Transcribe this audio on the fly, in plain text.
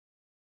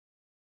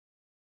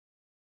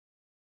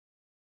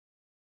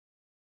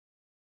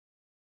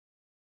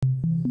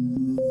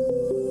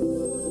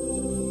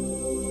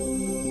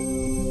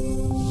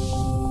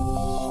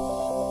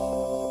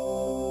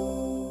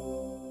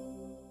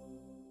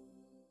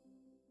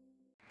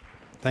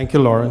Thank you,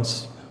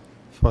 Lawrence,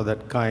 for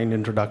that kind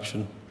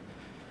introduction.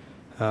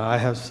 I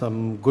have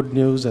some good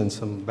news and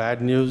some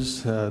bad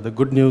news. The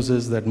good news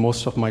is that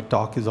most of my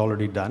talk is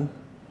already done.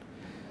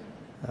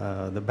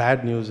 The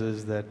bad news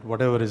is that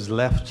whatever is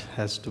left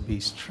has to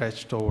be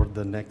stretched over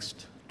the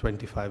next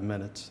 25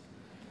 minutes.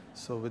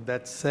 So with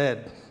that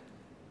said,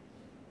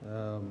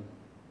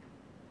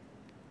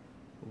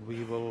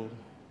 we will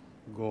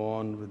go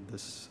on with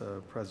this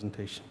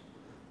presentation.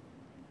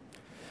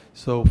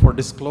 So for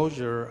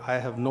disclosure, I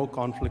have no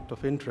conflict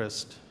of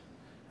interest,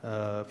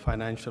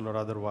 financial or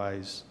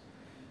otherwise.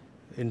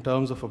 In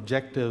terms of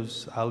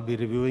objectives, I'll be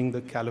reviewing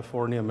the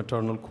California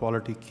Maternal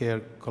Quality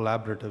Care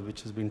Collaborative,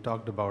 which has been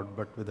talked about,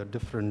 but with a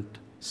different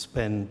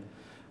spin,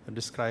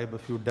 describe a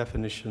few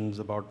definitions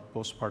about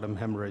postpartum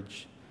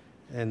hemorrhage,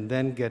 and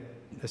then get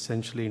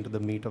essentially into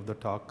the meat of the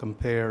talk,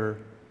 compare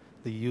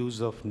the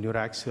use of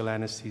neuraxial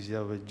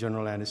anesthesia with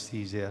general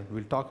anesthesia.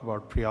 We'll talk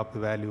about pre-op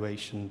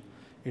evaluation,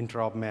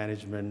 intra-op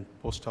management,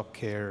 post-op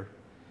care,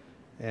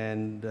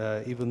 and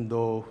even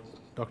though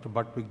Dr.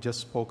 Butwick just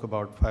spoke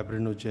about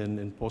fibrinogen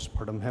in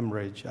postpartum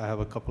hemorrhage, I have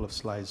a couple of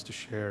slides to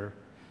share.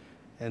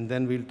 And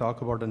then we'll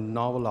talk about a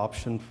novel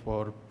option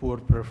for poor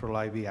peripheral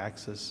IV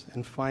access.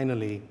 And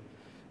finally,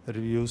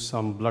 review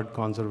some blood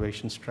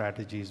conservation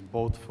strategies,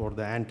 both for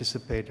the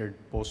anticipated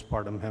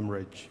postpartum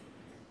hemorrhage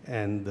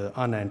and the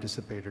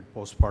unanticipated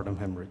postpartum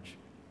hemorrhage.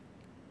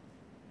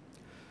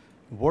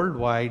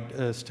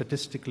 Worldwide,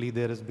 statistically,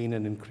 there has been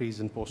an increase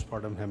in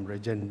postpartum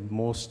hemorrhage, and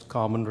most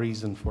common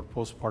reason for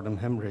postpartum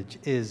hemorrhage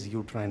is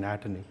uterine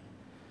atony.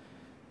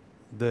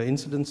 The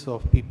incidence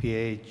of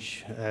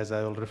PPH, as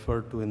I will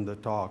refer to in the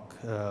talk,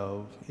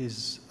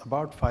 is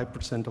about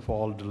 5% of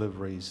all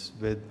deliveries,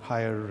 with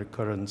higher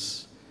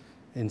recurrence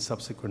in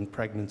subsequent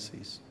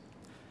pregnancies.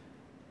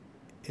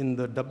 In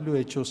the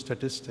WHO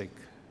statistic,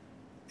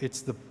 it's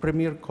the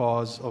premier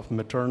cause of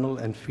maternal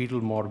and fetal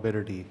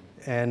morbidity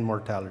and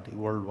mortality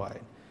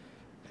worldwide.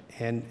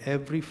 And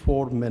every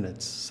 4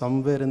 minutes,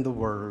 somewhere in the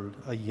world,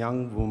 a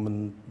young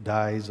woman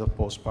dies of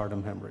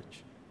postpartum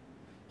hemorrhage.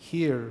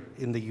 Here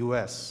in the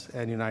US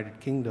and United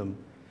Kingdom,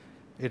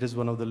 it is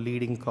one of the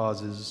leading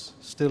causes,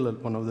 still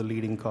one of the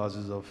leading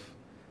causes of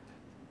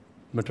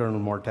maternal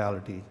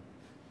mortality,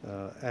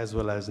 as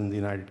well as in the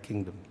United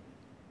Kingdom.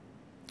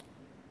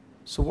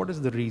 So what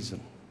is the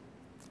reason?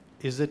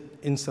 Is it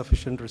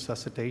insufficient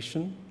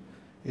resuscitation?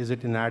 Is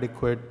it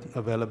inadequate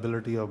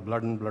availability of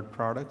blood and blood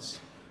products?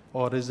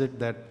 Or is it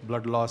that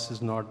blood loss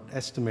is not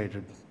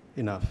estimated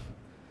enough?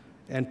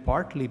 And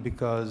partly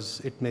because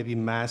it may be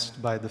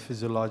masked by the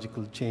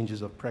physiological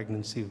changes of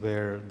pregnancy,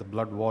 where the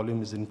blood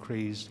volume is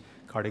increased,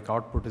 cardiac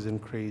output is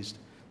increased,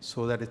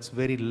 so that it's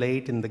very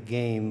late in the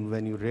game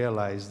when you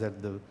realize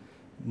that the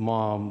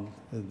mom,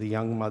 the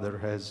young mother,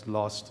 has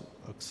lost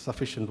a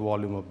sufficient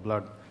volume of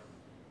blood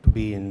to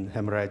be in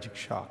hemorrhagic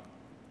shock.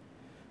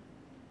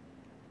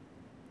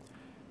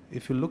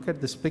 If you look at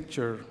this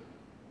picture,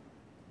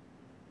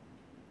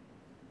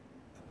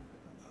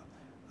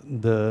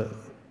 the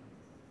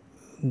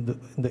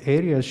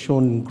areas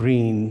shown in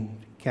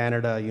green,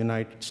 Canada,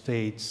 United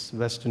States,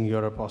 Western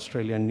Europe,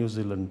 Australia, and New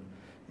Zealand,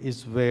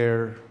 is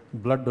where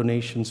blood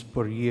donations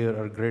per year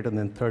are greater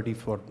than 30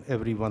 for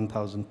every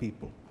 1,000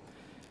 people.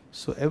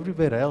 So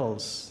everywhere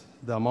else,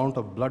 the amount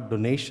of blood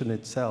donation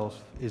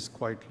itself is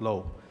quite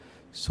low.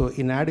 So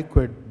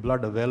inadequate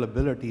blood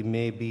availability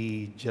may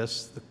be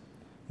just the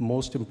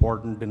most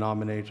important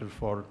denominator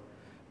for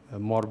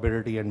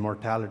morbidity and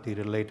mortality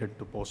related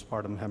to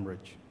postpartum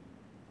hemorrhage.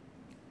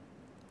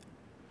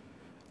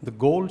 The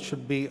goal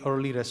should be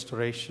early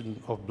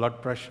restoration of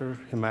blood pressure,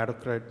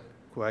 hematocrit,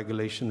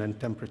 coagulation, and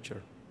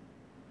temperature.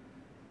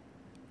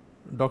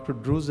 Dr.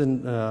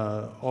 Drusen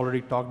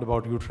already talked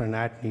about uterine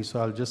atony, so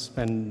I'll just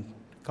spend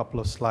a couple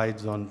of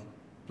slides on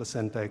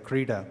placenta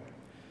accreta.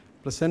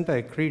 Placenta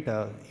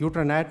accreta,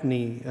 uterine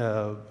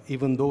atony,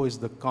 even though is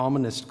the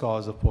commonest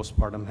cause of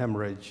postpartum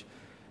hemorrhage,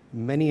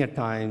 many a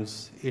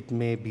times it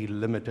may be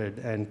limited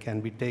and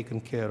can be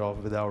taken care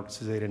of without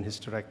cesarean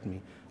hysterectomy.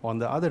 On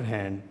the other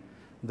hand,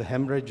 the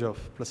hemorrhage of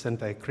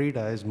placenta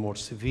accreta is more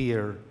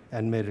severe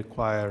and may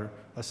require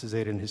a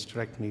cesarean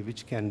hysterectomy,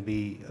 which can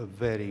be a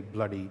very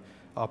bloody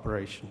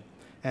operation.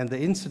 And the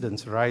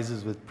incidence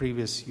rises with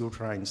previous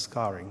uterine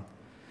scarring.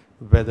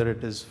 Whether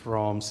it is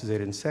from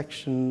cesarean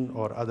section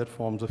or other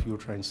forms of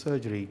uterine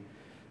surgery,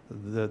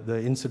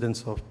 the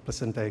incidence of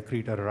placenta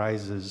accreta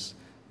rises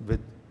with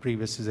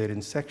previous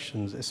cesarean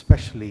sections,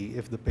 especially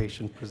if the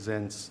patient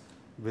presents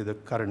with a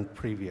current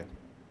previa.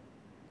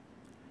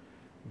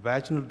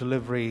 Vaginal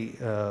delivery,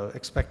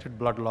 expected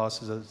blood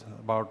loss is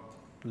about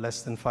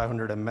less than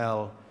 500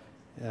 ml,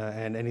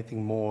 and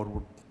anything more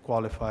would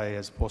qualify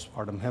as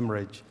postpartum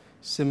hemorrhage.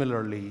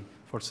 Similarly,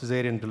 for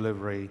cesarean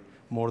delivery,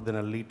 more than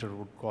a liter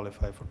would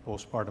qualify for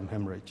postpartum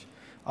hemorrhage.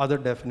 Other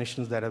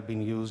definitions that have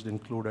been used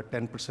include a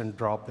 10%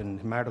 drop in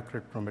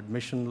hematocrit from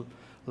admission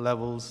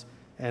levels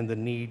and the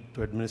need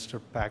to administer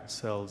packed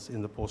cells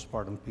in the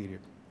postpartum period.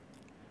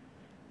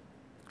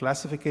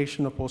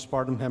 Classification of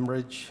postpartum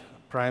hemorrhage,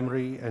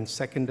 primary and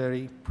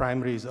secondary.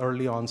 Primary is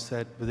early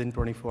onset, within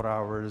 24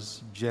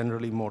 hours,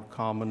 generally more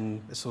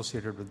common,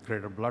 associated with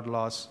greater blood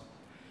loss.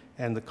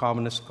 And the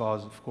commonest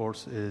cause, of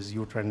course, is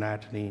uterine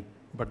atony,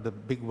 but the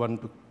big one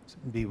to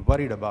be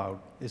worried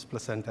about is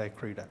placenta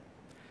accreta.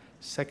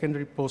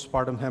 Secondary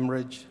postpartum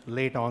hemorrhage,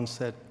 late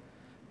onset,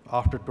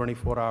 after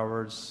 24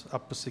 hours,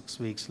 up to 6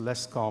 weeks,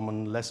 less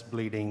common, less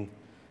bleeding,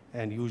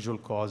 and usual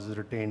cause is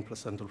retained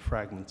placental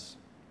fragments.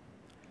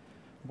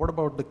 What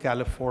about the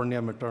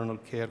California Maternal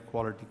Care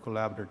Quality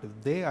Collaborative?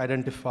 They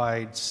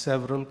identified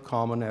several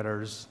common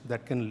errors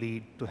that can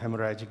lead to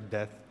hemorrhagic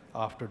death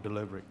after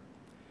delivery.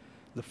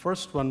 The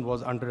first one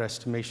was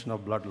underestimation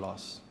of blood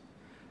loss,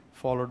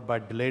 followed by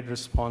delayed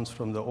response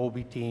from the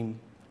OB team,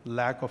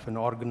 lack of an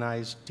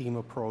organized team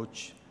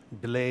approach,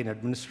 delay in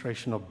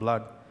administration of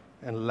blood,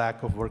 and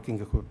lack of working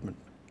equipment.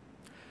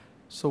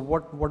 So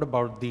what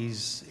about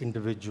these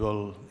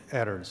individual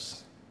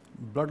errors?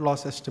 Blood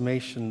loss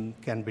estimation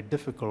can be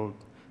difficult,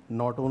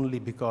 not only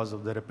because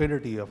of the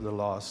rapidity of the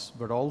loss,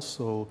 but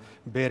also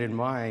bear in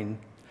mind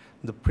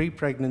the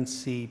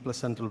pre-pregnancy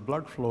placental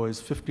blood flow is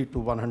 50 to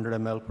 100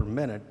 ml per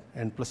minute,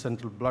 and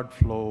placental blood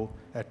flow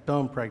at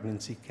term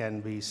pregnancy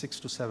can be 6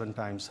 to 7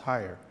 times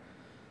higher,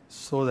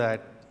 so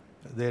that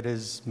there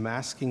is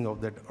masking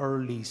of that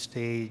early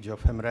stage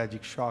of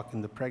hemorrhagic shock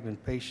in the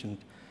pregnant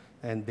patient,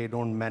 and they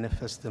don't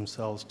manifest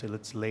themselves till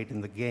it's late in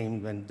the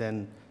game, when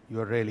then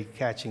you're really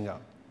catching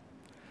up.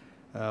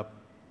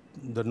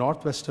 The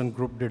Northwestern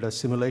group did a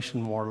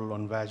simulation model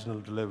on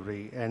vaginal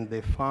delivery, and they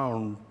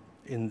found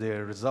in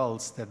their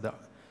results that the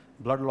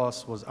blood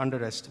loss was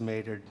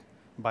underestimated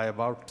by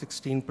about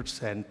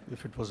 16%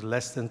 if it was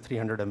less than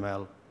 300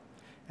 ml,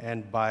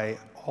 and by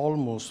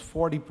almost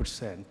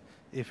 40%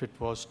 if it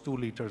was 2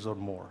 liters or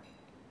more.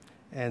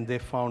 And they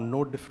found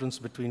no difference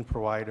between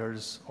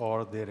providers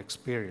or their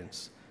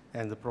experience.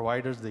 And the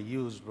providers they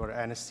used were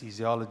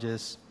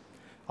anesthesiologists,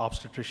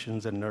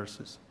 obstetricians, and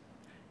nurses.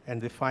 And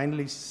they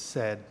finally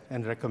said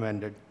and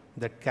recommended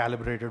that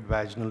calibrated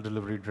vaginal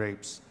delivery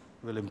drapes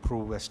will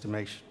improve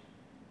estimation.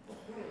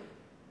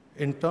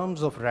 In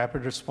terms of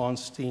rapid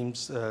response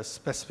teams,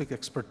 specific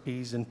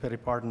expertise in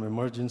peripartum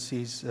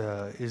emergencies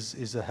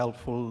is a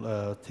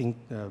helpful thing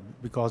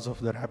because of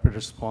the rapid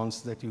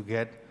response that you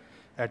get.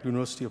 At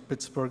University of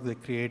Pittsburgh, they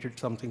created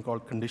something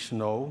called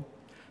Condition O,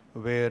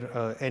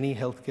 where any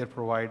healthcare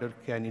provider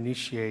can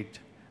initiate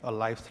a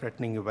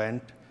life-threatening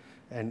event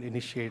and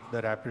initiate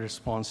the rapid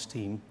response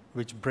team,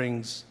 which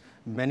brings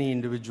many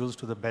individuals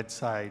to the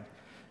bedside,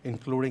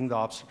 including the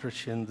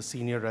obstetrician, the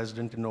senior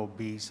resident in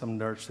OB, some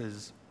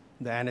nurses,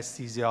 the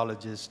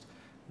anesthesiologist,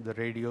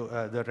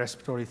 the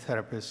respiratory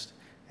therapist,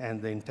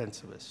 and the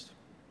intensivist.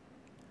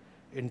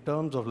 In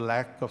terms of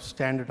lack of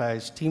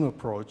standardized team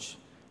approach,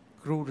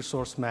 crew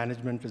resource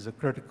management is a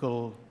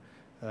critical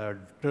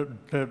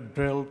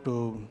drill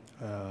to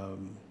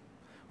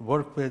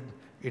work with.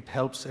 It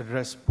helps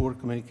address poor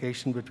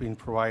communication between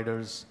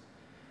providers.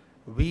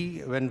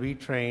 When we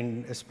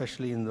train,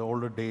 especially in the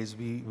older days,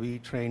 we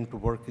train to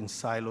work in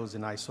silos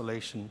in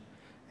isolation,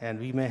 and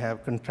we may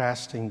have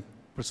contrasting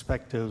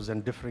perspectives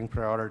and differing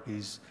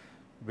priorities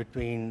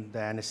between the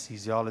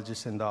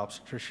anesthesiologists and the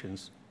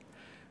obstetricians.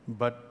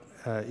 But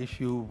if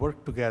you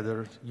work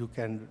together, you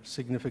can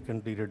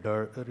significantly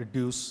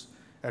reduce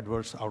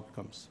adverse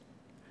outcomes.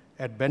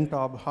 At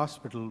Bentob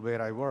Hospital,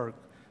 where I work,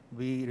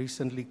 we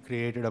recently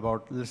created,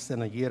 about less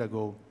than a year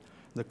ago,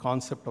 the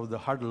concept of the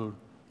huddle,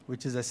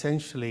 which is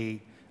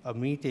essentially a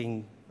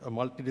meeting, a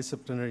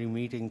multidisciplinary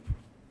meeting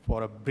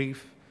for a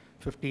brief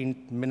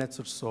 15 minutes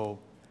or so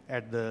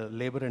at the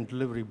labor and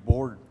delivery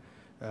board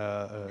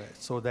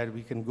so that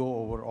we can go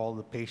over all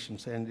the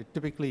patients. And it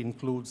typically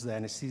includes the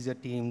anesthesia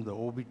team, the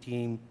OB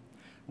team,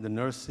 the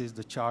nurses,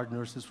 the charge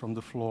nurses from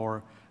the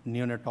floor,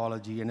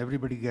 neonatology, and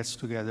everybody gets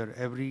together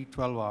every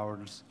 12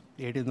 hours,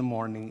 8 in the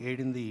morning, 8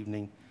 in the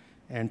evening,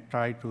 and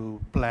try to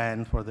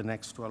plan for the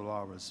next 12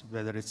 hours,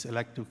 whether it's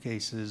elective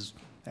cases,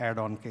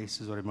 add-on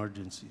cases, or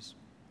emergencies.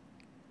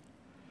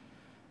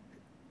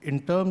 In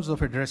terms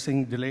of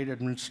addressing delayed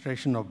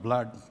administration of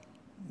blood,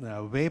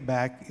 way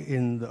back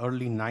in the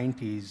early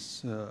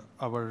 90s,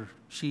 our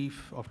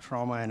chief of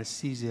trauma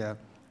anesthesia,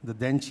 the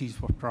then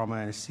chief of trauma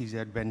anesthesia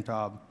at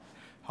Bentob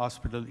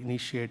Hospital,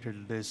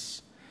 initiated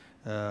this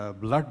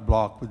blood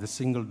block with a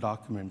single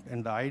document.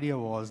 And the idea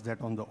was that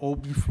on the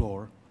OB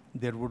floor,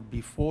 there would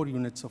be 4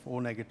 units of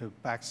O-negative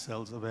packed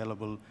cells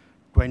available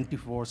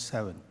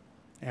 24/7.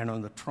 And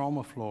on the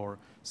trauma floor,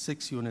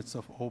 6 units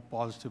of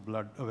O-positive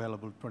blood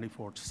available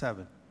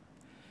 24/7.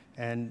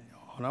 And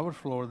on our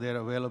floor, they're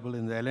available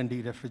in the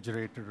L&D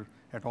refrigerator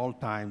at all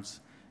times.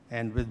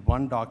 And with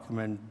one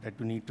document that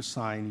you need to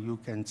sign, you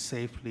can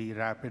safely,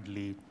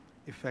 rapidly,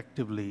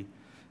 effectively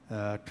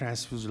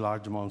transfuse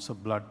large amounts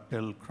of blood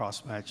till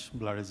cross-match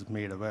blood is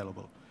made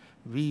available.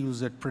 We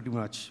use it pretty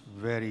much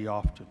very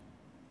often.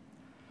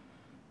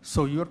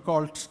 So you're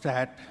called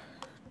STAT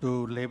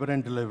to labor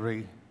and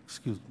delivery,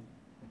 excuse me.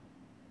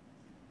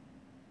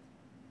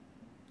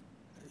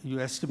 You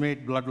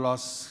estimate blood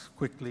loss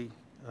quickly.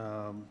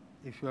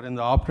 If you're in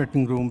the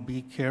operating room,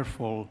 be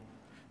careful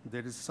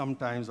there is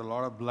sometimes a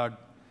lot of blood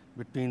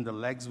between the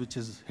legs, which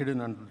is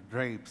hidden under the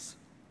drapes.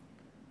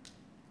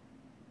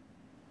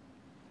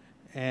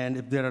 And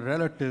if there are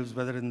relatives,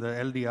 whether in the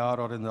LDR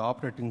or in the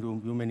operating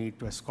room, you may need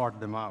to escort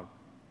them out.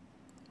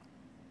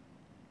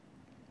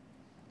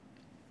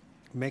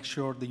 Make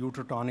sure the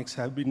uterotonics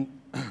have been,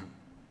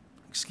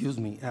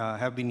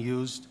 have been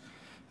used.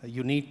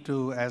 You need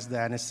to, as the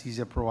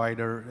anesthesia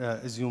provider,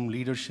 assume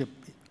leadership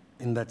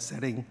in that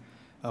setting,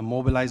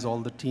 mobilize all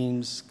the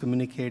teams,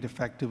 communicate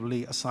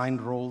effectively, assign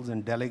roles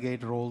and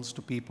delegate roles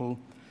to people.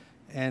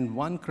 And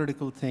one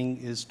critical thing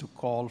is to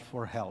call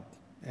for help,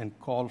 and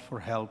call for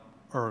help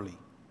early.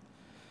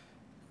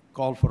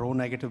 Call for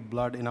O-negative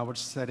blood. In our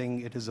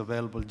setting, it is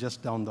available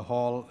just down the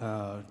hall.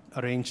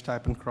 Arrange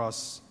type and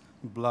cross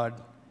blood,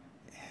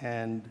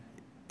 and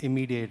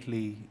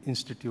immediately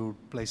institute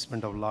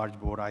placement of large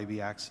bore IV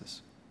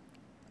access.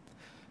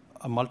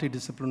 A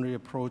multidisciplinary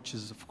approach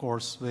is, of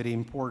course, very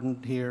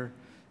important here.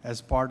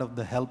 As part of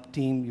the help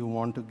team, you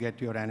want to get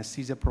your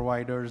anesthesia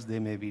providers. They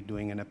may be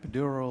doing an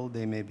epidural.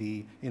 They may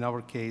be, in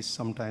our case,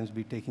 sometimes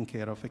be taking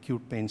care of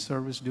acute pain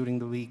service during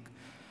the week.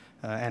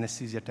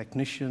 Anesthesia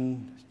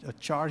technician, a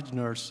charge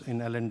nurse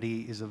in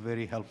L&D is a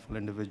very helpful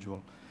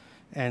individual.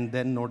 And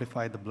then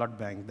notify the blood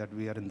bank that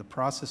we are in the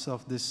process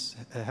of this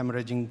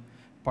hemorrhaging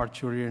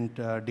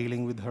parturient,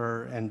 dealing with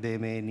her, and they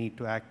may need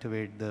to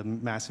activate the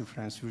massive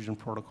transfusion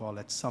protocol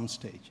at some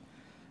stage.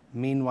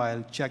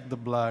 Meanwhile, check the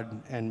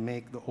blood and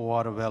make the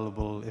OR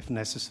available if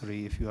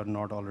necessary, if you are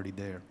not already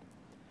there.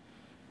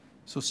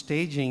 So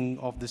staging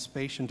of this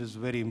patient is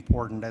very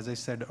important. As I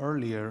said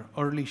earlier,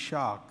 early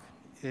shock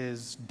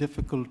is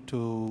difficult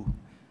to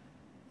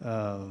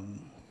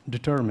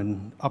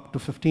determine. Up to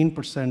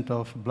 15%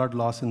 of blood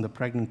loss in the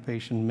pregnant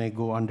patient may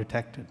go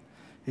undetected.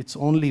 It's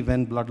only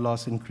when blood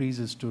loss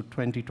increases to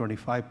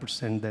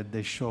 20–25% that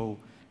they show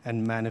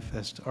and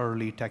manifest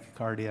early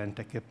tachycardia and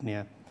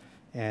tachypnea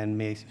and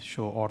may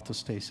show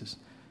orthostasis.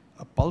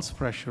 A pulse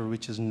pressure,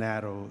 which is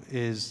narrow,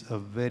 is a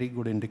very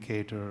good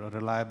indicator, a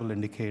reliable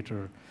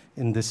indicator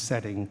in this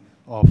setting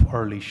of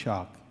early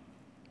shock.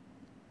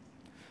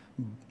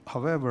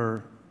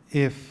 However,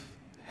 if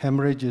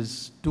hemorrhage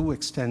is too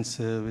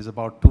extensive, is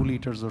about 2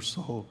 liters or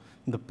so,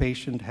 the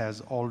patient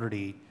has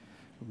already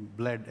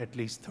bled at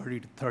least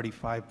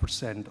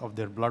 30–35% of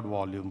their blood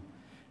volume,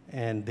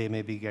 and they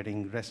may be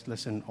getting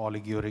restless and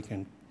oliguric,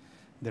 and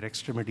their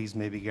extremities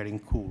may be getting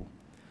cool.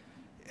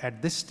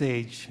 At this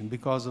stage,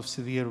 because of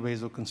severe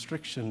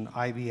vasoconstriction,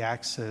 IV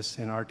access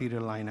and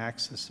arterial line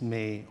access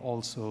may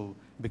also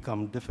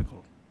become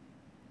difficult.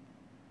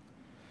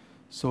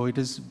 So it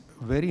is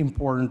very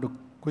important to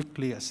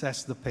quickly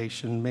assess the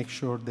patient, make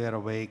sure they're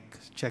awake,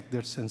 check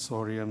their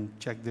sensorium,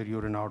 check their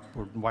urine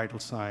output, vital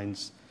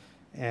signs,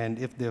 and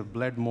if they've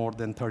bled more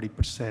than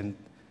 30%,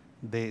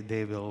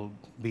 they will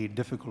be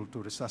difficult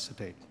to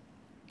resuscitate.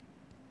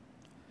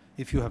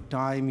 If you have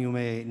time, you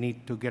may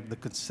need to get the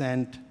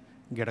consent,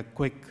 get a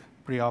quick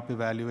pre-op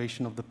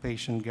evaluation of the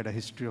patient, get a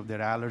history of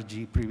their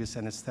allergy, previous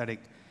anesthetic,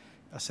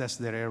 assess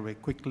their airway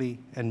quickly,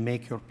 and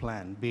make your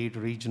plan, be it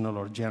regional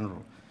or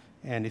general.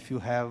 And if you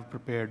have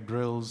prepared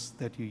drills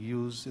that you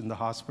use in the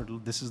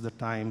hospital, this is the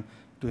time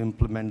to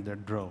implement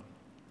that drill.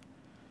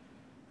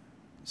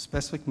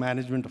 Specific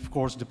management, of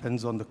course,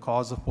 depends on the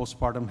cause of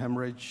postpartum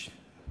hemorrhage.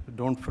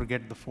 Don't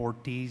forget the 4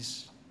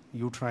 T's: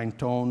 uterine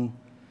tone,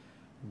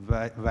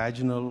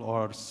 vaginal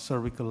or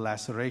cervical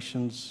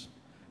lacerations,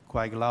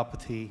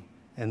 coagulopathy,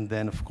 and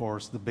then, of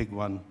course, the big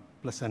one,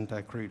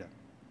 placenta accreta.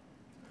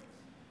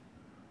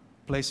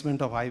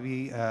 Placement of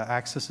IV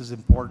access is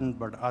important,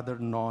 but other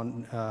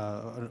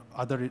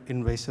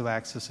invasive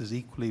access is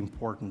equally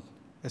important,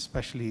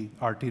 especially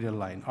arterial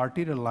line.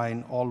 Arterial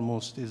line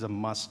almost is a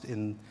must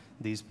in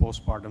these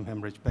postpartum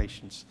hemorrhage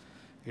patients.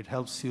 It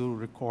helps you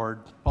record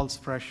pulse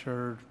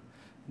pressure,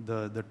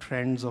 the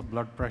trends of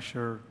blood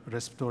pressure,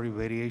 respiratory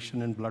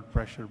variation in blood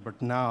pressure,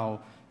 but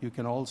now you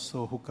can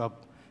also hook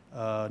up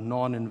a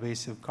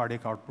non-invasive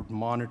cardiac output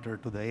monitor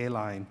to the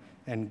A-line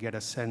and get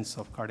a sense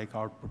of cardiac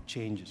output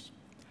changes.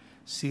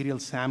 Serial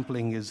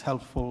sampling is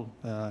helpful,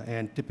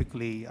 and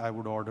typically I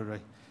would order a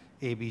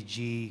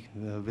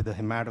ABG with a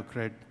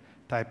hematocrit,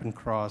 type and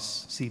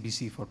cross,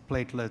 CBC for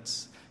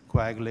platelets,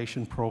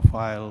 coagulation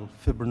profile,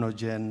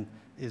 fibrinogen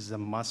is a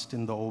must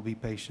in the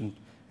OB patient,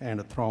 and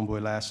a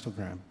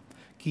thromboelastogram.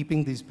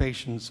 Keeping these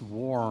patients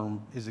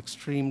warm is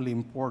extremely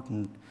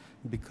important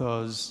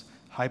because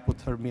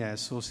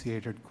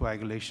hypothermia-associated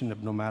coagulation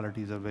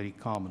abnormalities are very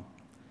common.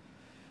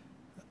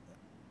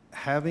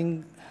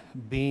 Having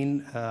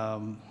been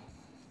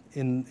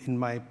in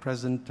my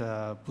present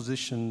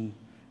position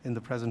in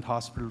the present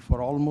hospital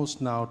for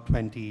almost now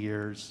 20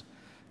 years,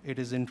 it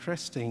is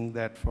interesting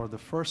that for the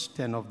first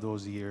 10 of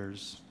those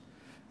years,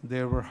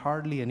 there were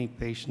hardly any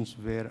patients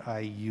where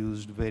I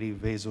used very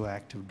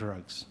vasoactive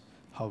drugs.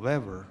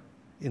 However,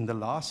 in the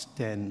last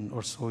 10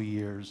 or so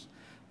years,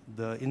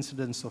 the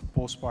incidence of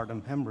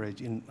postpartum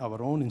hemorrhage in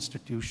our own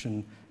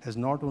institution has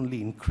not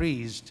only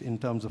increased in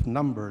terms of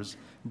numbers,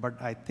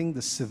 but I think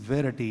the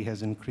severity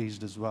has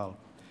increased as well.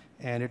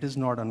 And it is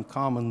not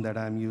uncommon that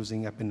I'm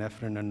using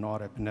epinephrine and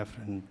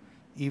norepinephrine,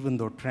 even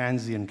though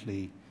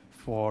transiently,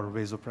 for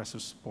vasopressor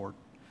support.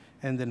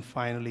 And then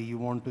finally, you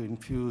want to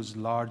infuse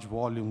large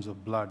volumes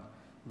of blood,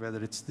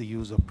 whether it's the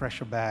use of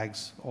pressure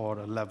bags or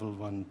a level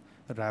 1,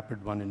 a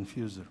rapid 1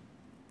 infuser.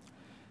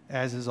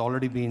 As has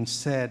already been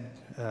said,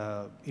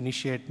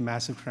 initiate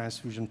massive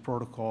transfusion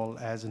protocol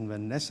as and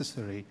when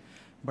necessary.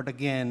 But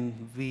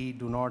again, we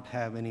do not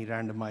have any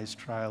randomized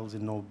trials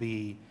in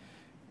OB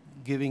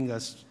giving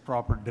us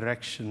proper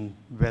direction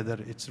whether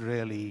it's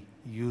really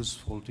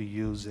useful to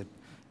use it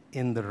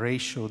in the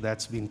ratio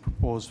that's been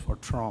proposed for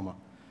trauma.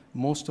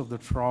 Most of the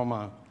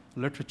trauma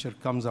literature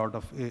comes out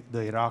of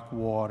the Iraq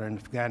War and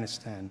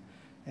Afghanistan,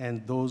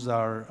 and those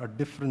are a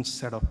different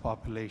set of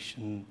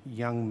population,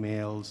 young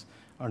males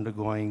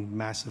undergoing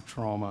massive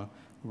trauma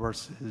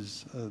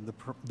versus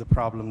the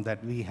problem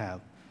that we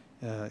have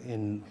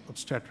in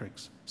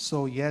obstetrics.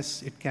 So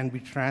yes, it can be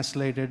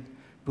translated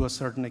to a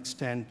certain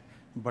extent,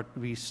 but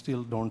we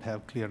still don't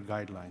have clear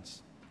guidelines.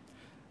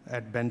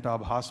 At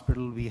Bentab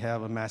Hospital, we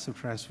have a massive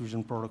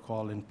transfusion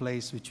protocol in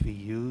place, which we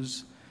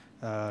use.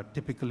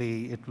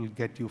 Typically, it will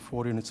get you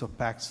 4 units of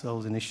packed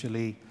cells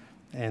initially,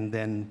 and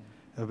then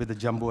with the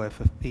jumbo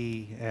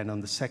FFP, and on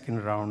the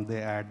second round,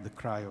 they add the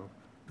cryo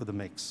to the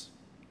mix.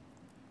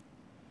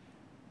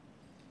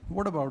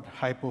 What about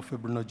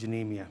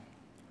hypofibrinogenemia?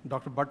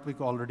 Dr.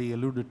 Butwick already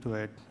alluded to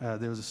it.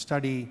 There was a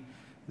study,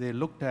 they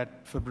looked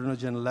at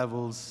fibrinogen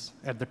levels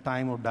at the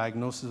time of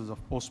diagnosis of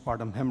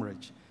postpartum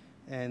hemorrhage,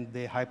 and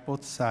they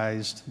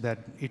hypothesized that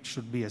it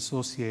should be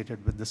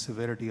associated with the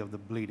severity of the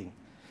bleeding.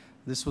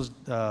 This was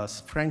a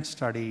French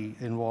study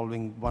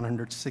involving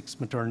 106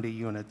 maternity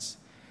units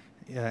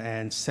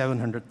and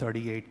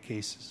 738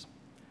 cases.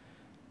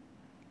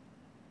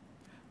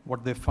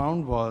 What they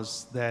found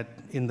was that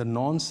in the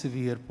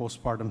non-severe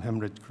postpartum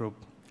hemorrhage group,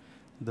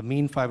 the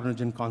mean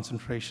fibrinogen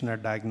concentration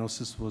at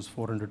diagnosis was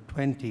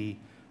 420,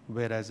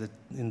 whereas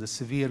in the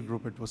severe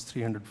group it was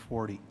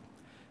 340.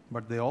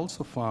 But they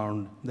also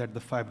found that the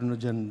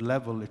fibrinogen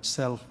level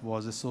itself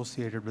was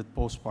associated with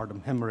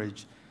postpartum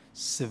hemorrhage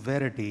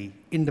severity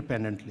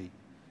independently,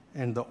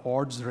 and the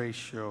odds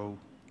ratio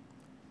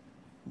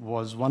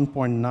was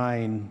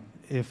 1.9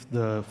 if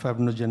the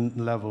fibrinogen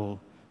level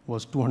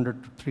was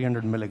 200 to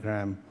 300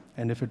 milligram,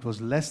 and if it was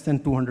less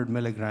than 200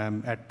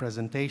 milligram at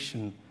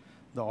presentation,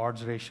 the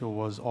odds ratio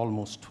was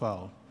almost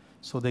 12.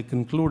 So they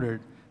concluded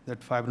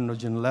that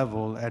fibrinogen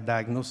level at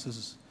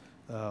diagnosis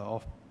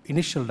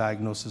initial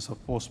diagnosis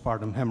of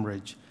postpartum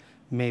hemorrhage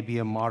may be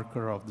a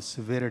marker of the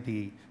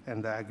severity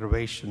and the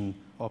aggravation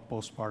of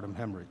postpartum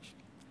hemorrhage.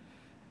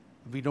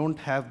 We don't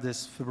have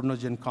this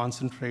fibrinogen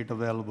concentrate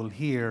available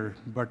here,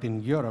 but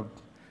in Europe,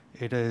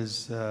 it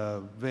is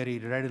very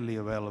readily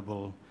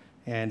available,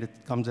 and it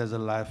comes as a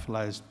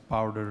lyophilized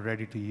powder,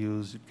 ready to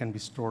use. It can be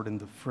stored in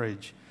the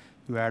fridge.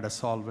 You add a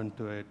solvent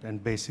to it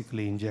and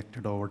basically inject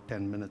it over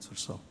 10 minutes or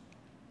so.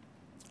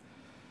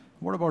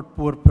 What about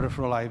poor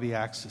peripheral IV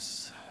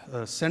access?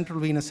 Central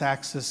venous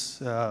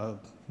access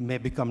may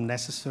become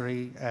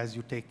necessary as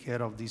you take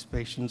care of these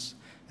patients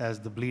as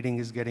the bleeding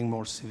is getting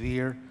more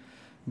severe.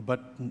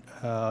 But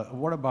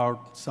what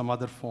about some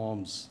other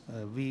forms?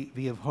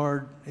 We have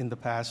heard in the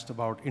past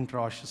about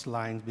intraosseous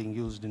lines being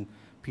used in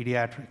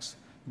pediatrics,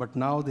 but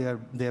now they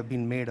have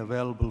been made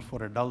available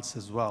for adults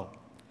as well.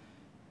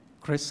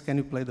 Chris, can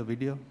you play the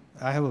video?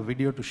 I have a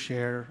video to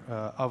share.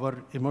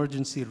 Our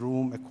emergency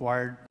room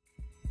acquired.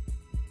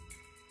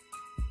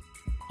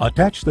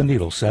 Attach the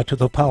needle set to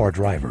the power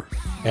driver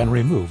and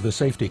remove the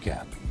safety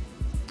cap.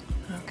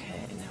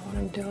 Okay, now what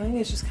I'm doing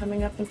is just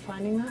coming up and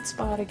finding that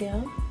spot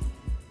again.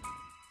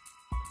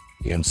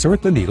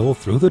 Insert the needle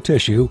through the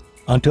tissue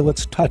until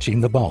it's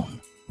touching the bone.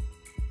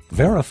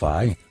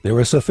 Verify there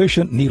is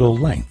sufficient needle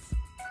length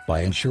by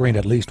ensuring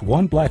at least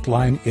one black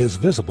line is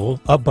visible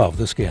above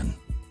the skin.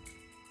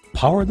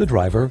 Power the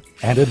driver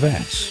and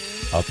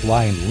advance,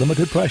 applying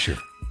limited pressure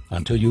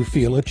until you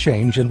feel a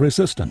change in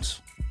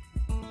resistance.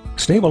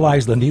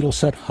 Stabilize the needle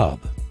set hub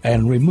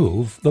and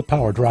remove the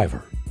power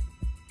driver.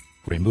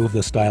 Remove the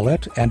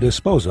stylet and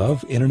dispose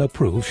of in an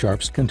approved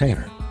sharps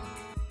container.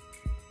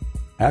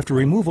 After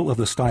removal of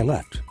the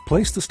stylet,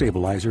 place the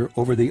stabilizer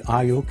over the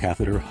IO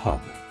catheter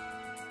hub.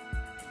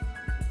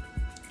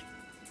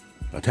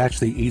 Attach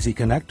the Easy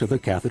Connect to the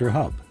catheter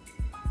hub.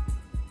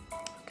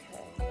 Okay,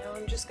 now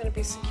I'm just going to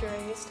be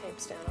securing these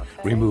tapes down,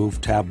 okay?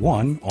 Remove tab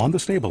 1 on the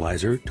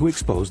stabilizer to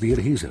expose the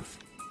adhesive.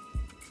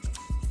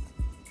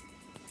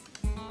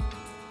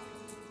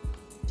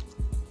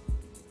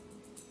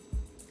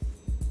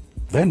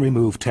 Then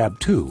remove tab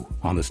 2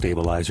 on the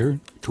stabilizer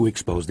to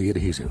expose the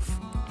adhesive.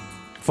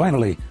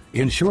 Finally,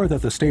 ensure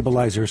that the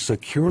stabilizer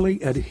securely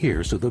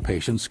adheres to the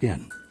patient's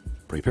skin.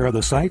 Prepare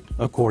the site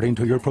according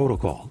to your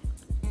protocol.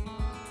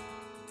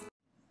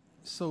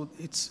 So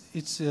it's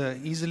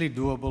easily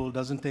doable,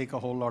 doesn't take a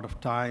whole lot of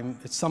time.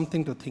 It's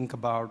something to think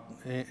about.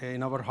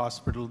 In our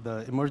hospital,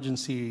 the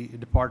emergency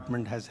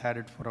department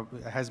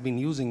has been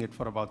using it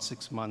for about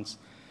 6 months.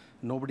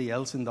 Nobody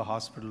else in the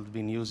hospital has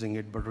been using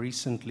it, but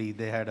recently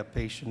they had a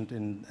patient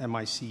in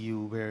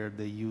MICU where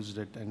they used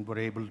it and were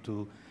able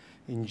to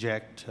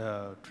inject,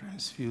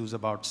 transfuse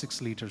about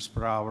 6 liters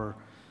per hour.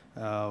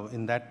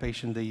 In that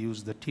patient, they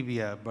used the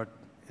tibia, but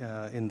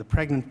in the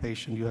pregnant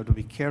patient, you have to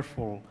be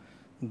careful.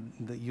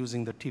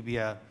 Using the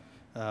tibia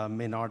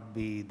may not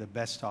be the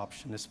best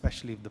option,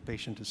 especially if the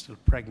patient is still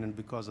pregnant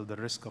because of the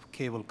risk of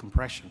caval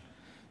compression.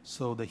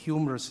 So the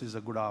humerus is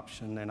a good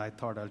option, and I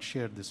thought I'll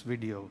share this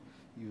video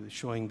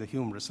showing the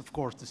humerus. Of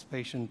course, this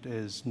patient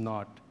is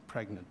not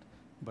pregnant,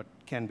 but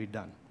can be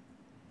done.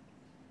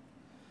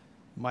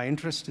 My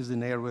interest is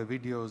in airway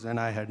videos, and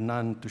I had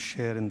none to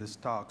share in this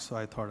talk, so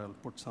I thought I'll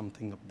put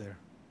something up there.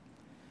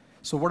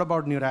 So what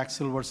about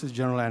neuraxial versus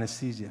general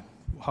anesthesia?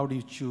 How do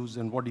you choose,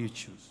 and what do you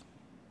choose?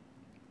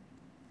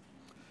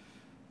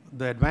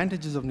 The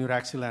advantages of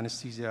neuraxial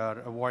anesthesia are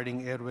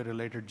avoiding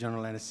airway-related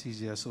general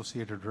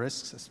anesthesia-associated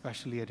risks,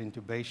 especially at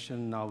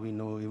intubation. Now we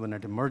know even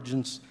at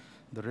emergence,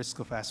 the risk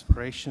of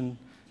aspiration.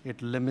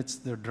 It limits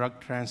the drug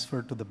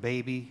transfer to the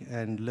baby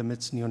and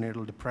limits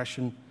neonatal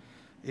depression.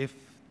 If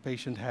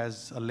patient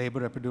has a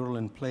labor epidural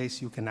in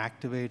place, you can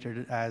activate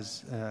it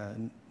as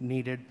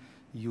needed,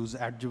 use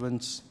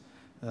adjuvants.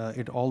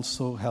 It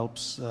also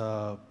helps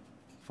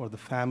for the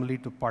family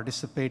to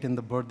participate in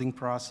the birthing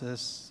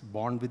process,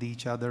 bond with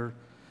each other,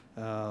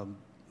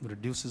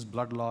 reduces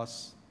blood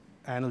loss,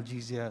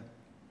 analgesia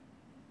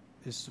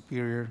is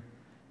superior,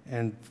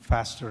 and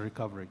faster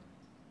recovery.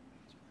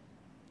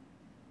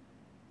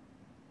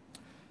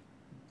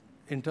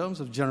 In terms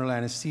of general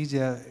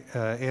anesthesia,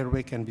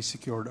 airway can be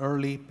secured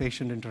early,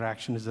 patient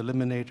interaction is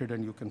eliminated,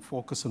 and you can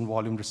focus on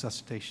volume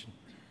resuscitation.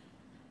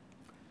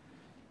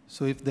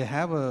 So if they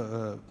have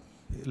a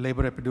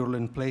labor epidural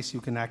in place,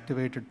 you can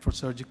activate it for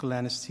surgical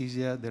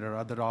anesthesia. There are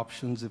other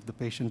options if the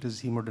patient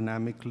is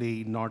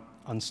hemodynamically not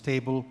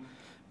unstable.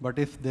 But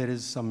if there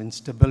is some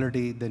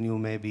instability, then you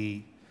may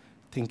be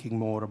thinking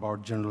more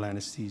about general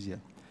anesthesia.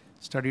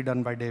 Study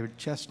done by David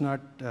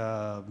Chestnut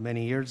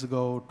many years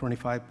ago,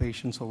 25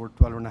 patients over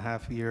 12 and a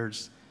half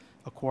years.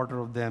 A quarter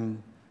of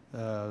them,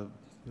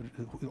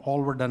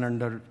 all were done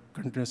under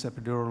continuous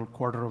epidural. A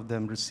quarter of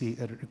them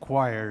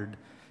required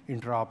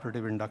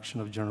intraoperative induction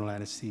of general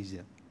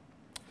anesthesia.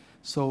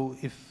 So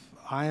if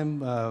I am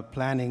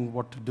planning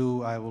what to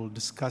do, I will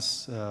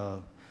discuss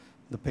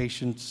the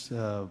patient's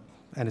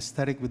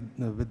anesthetic with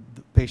the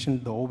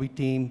patient, the OB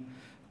team.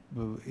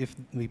 If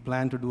we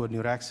plan to do a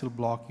neuraxial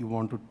block, you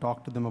want to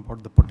talk to them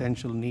about the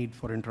potential need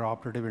for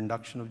intraoperative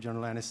induction of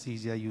general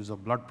anesthesia, use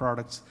of blood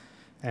products,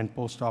 and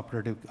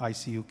postoperative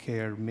ICU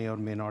care may or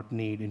may not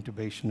need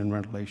intubation and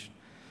ventilation.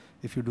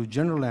 If you do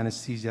general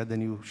anesthesia, then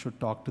you should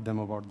talk to them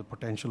about the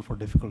potential for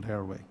difficult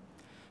airway.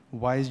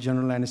 Why is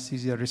general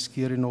anesthesia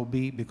riskier in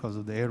OB? Because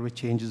of the airway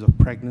changes of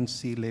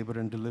pregnancy, labor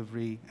and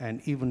delivery,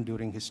 and even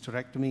during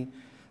hysterectomy.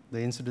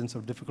 The incidence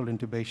of difficult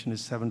intubation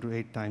is 7 to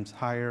 8 times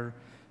higher.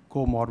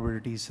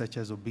 Comorbidities such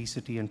as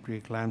obesity and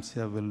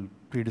preeclampsia will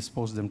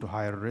predispose them to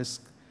higher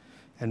risk.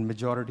 And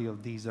majority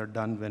of these are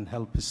done when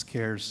help is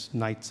scarce,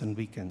 nights and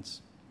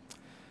weekends.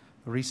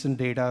 Recent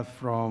data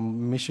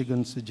from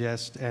Michigan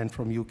suggest, and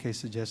from UK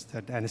suggest,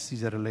 that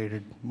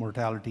anesthesia-related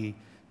mortality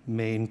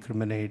may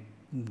incriminate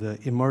the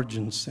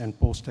emergence and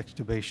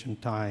post-extubation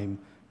time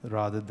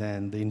rather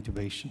than the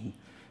intubation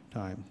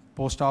time.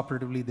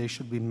 Post-operatively, they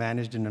should be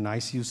managed in an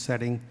ICU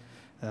setting.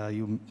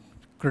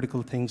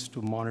 Critical things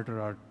to monitor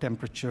are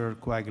temperature,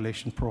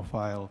 coagulation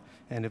profile,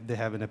 and if they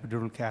have an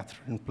epidural catheter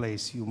in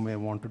place, you may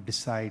want to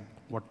decide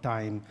what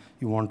time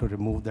you want to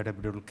remove that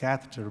epidural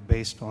catheter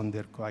based on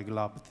their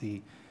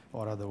coagulopathy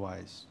or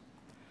otherwise.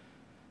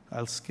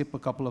 I'll skip a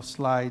couple of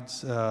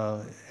slides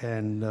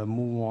and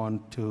move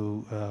on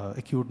to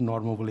acute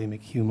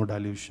normovolemic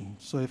hemodilution.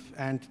 So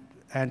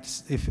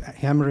if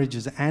hemorrhage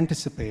is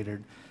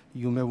anticipated,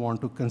 you may want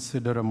to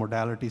consider a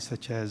modality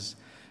such as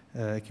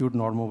acute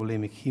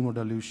normovolemic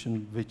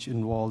hemodilution, which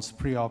involves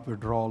pre-op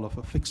withdrawal of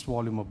a fixed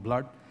volume of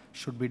blood,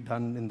 should be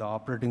done in the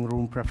operating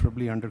room,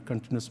 preferably under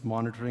continuous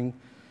monitoring.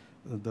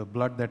 The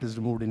blood that is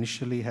removed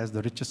initially has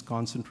the richest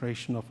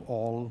concentration of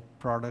all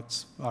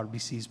products,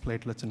 RBCs,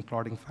 platelets, and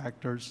clotting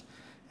factors,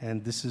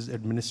 and this is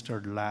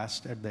administered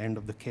last at the end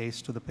of the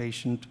case to the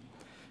patient.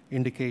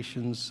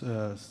 Indications,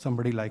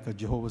 somebody like a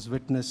Jehovah's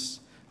Witness,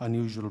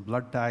 unusual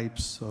blood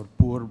types, or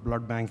poor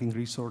blood banking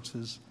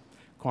resources.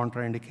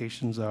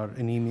 Contraindications are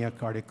anemia,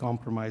 cardiac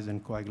compromise,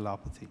 and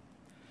coagulopathy.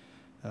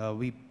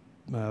 We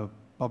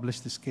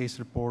published this case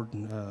report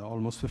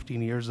almost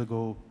 15 years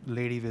ago, a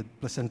lady with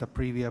placenta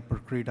previa,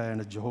 percreta, and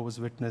a Jehovah's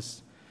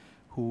Witness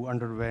who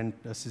underwent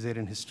a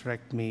cesarean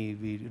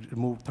hysterectomy. We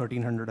removed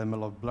 1,300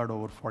 ml of blood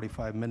over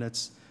 45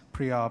 minutes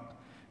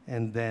pre-op,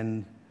 and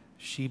then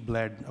she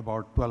bled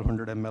about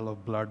 1,200 ml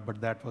of blood, but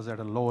that was at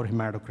a lower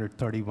hematocrit,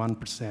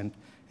 31%.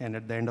 And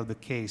at the end of the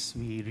case,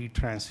 we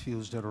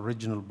retransfused her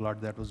original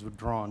blood that was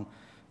withdrawn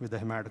with a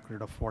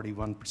hematocrit of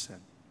 41%.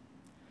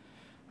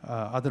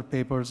 Other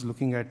papers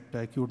looking at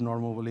acute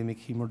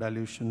normovolemic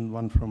hemodilution,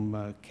 one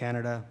from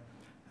Canada,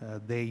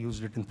 they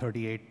used it in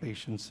 38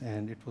 patients,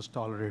 and it was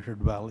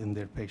tolerated well in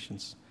their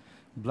patients.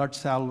 Blood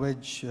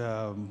salvage,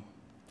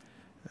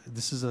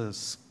 this is a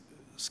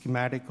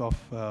schematic of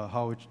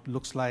how it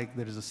looks like.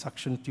 There is a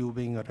suction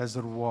tubing, a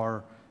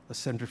reservoir, a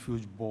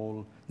centrifuge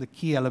bowl. The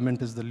key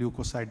element is the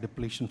leukocyte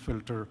depletion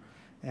filter,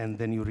 and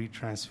then you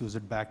retransfuse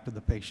it back to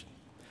the patient.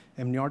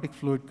 Amniotic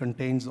fluid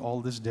contains all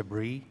this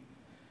debris,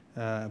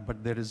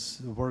 but there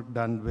is work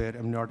done where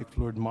amniotic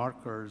fluid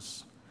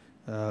markers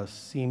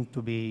seem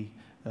to be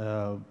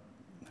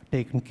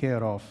taken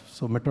care of.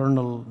 So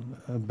maternal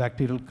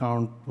bacterial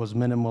count was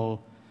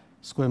minimal,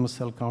 squamous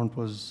cell count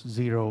was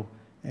 0,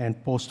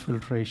 and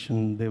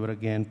post-filtration, they were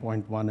again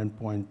 0.1 and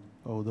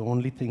 0.0. The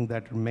only thing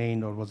that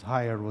remained or was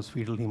higher was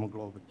fetal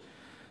hemoglobin.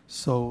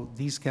 So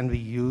these can be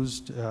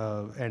used,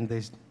 and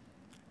they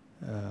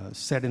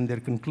said in their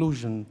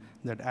conclusion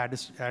that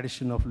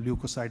addition of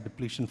leukocyte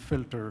depletion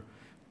filter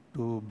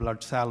to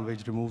blood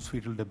salvage removes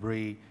fetal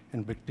debris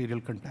and bacterial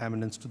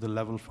contaminants to the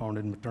level found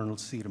in maternal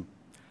serum.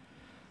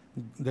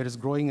 There is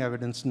growing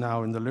evidence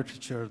now in the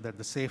literature that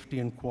the safety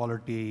and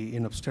quality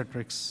in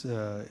obstetrics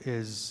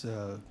is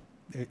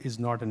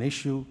not an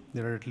issue.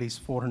 There are at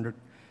least 400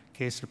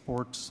 case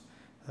reports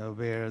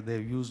where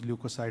they've used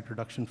leukocyte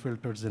reduction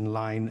filters in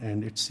line,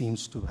 and it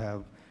seems to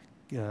have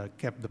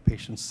kept the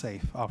patient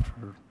safe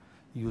after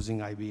using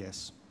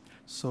IBS.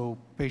 So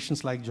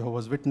patients like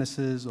Jehovah's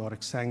Witnesses or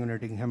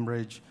exsanguinating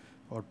hemorrhage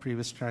or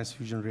previous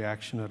transfusion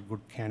reaction are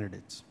good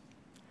candidates.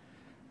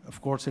 Of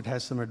course, it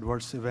has some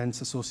adverse events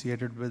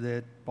associated with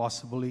it,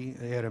 possibly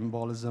air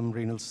embolism,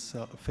 renal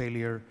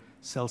failure,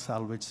 cell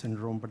salvage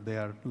syndrome, but they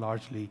are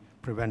largely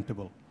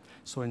preventable.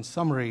 So in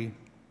summary,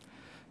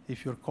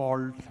 if you're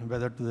called,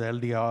 whether to the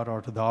LDR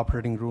or to the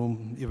operating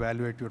room,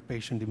 evaluate your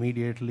patient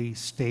immediately,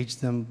 stage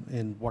them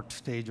in what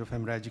stage of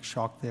hemorrhagic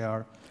shock they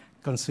are,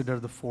 consider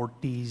the 4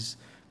 T's,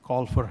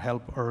 call for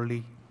help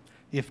early.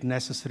 If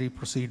necessary,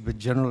 proceed with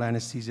general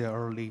anesthesia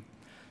early.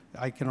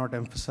 I cannot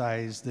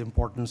emphasize the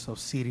importance of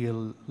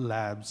serial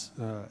labs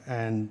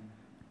and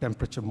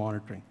temperature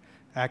monitoring.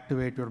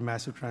 Activate your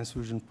massive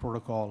transfusion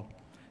protocol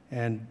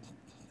and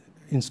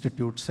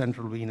institute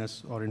central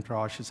venous or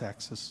intraosseous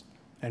access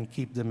and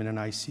keep them in an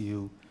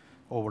ICU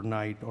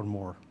overnight or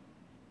more.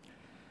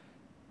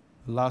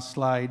 Last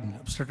slide,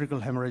 obstetrical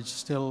hemorrhage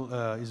still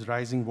is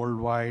rising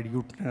worldwide.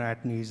 Uterine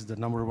atony is the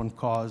 #1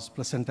 cause.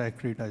 Placenta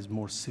accreta is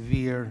more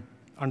severe.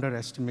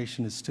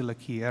 Underestimation is still a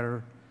key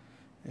error,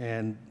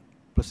 and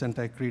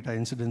placenta accreta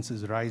incidence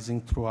is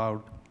rising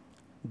throughout.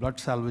 Blood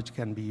salvage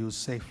can be used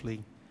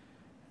safely,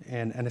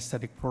 and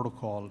anesthetic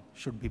protocol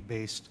should be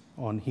based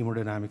on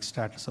hemodynamic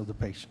status of the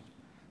patient.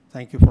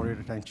 Thank you for your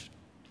attention.